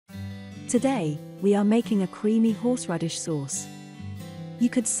Today, we are making a creamy horseradish sauce. You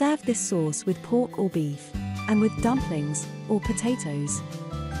could serve this sauce with pork or beef, and with dumplings or potatoes.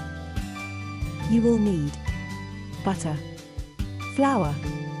 You will need butter, flour,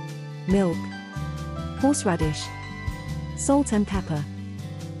 milk, horseradish, salt and pepper,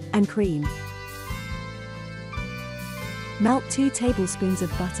 and cream. Melt 2 tablespoons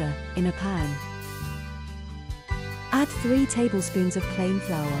of butter in a pan. Add 3 tablespoons of plain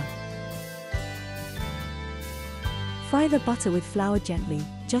flour. Fry the butter with flour gently,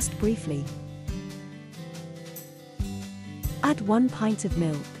 just briefly. Add 1 pint of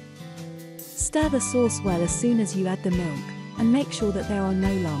milk. Stir the sauce well as soon as you add the milk, and make sure that there are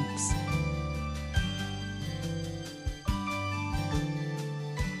no lumps.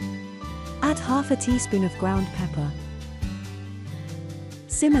 Add half a teaspoon of ground pepper.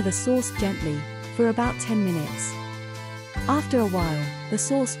 Simmer the sauce gently for about 10 minutes. After a while, the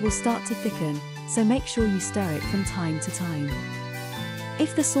sauce will start to thicken, so make sure you stir it from time to time.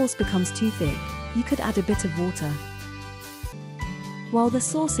 If the sauce becomes too thick, you could add a bit of water. While the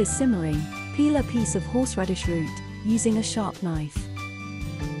sauce is simmering, peel a piece of horseradish root using a sharp knife.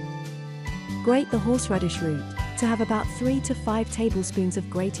 Grate the horseradish root to have about 3 to 5 tablespoons of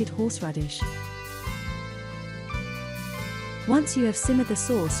grated horseradish. Once you have simmered the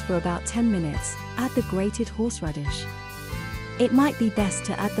sauce for about 10 minutes, add the grated horseradish. It might be best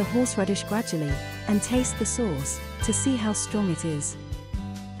to add the horseradish gradually and taste the sauce to see how strong it is.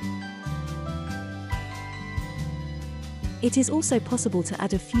 It is also possible to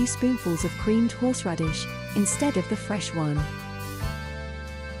add a few spoonfuls of creamed horseradish instead of the fresh one.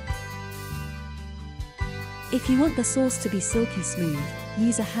 If you want the sauce to be silky smooth,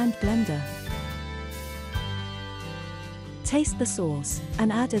 use a hand blender. Taste the sauce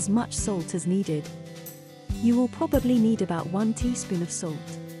and add as much salt as needed. You will probably need about 1 teaspoon of salt.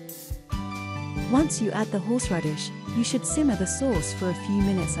 Once you add the horseradish, you should simmer the sauce for a few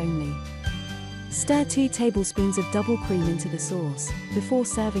minutes only. Stir 2 tablespoons of double cream into the sauce before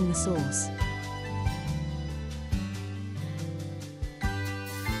serving the sauce.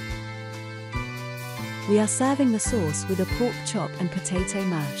 We are serving the sauce with a pork chop and potato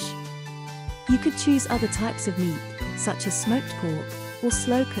mash. You could choose other types of meat, such as smoked pork or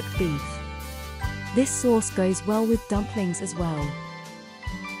slow-cooked beef. This sauce goes well with dumplings as well.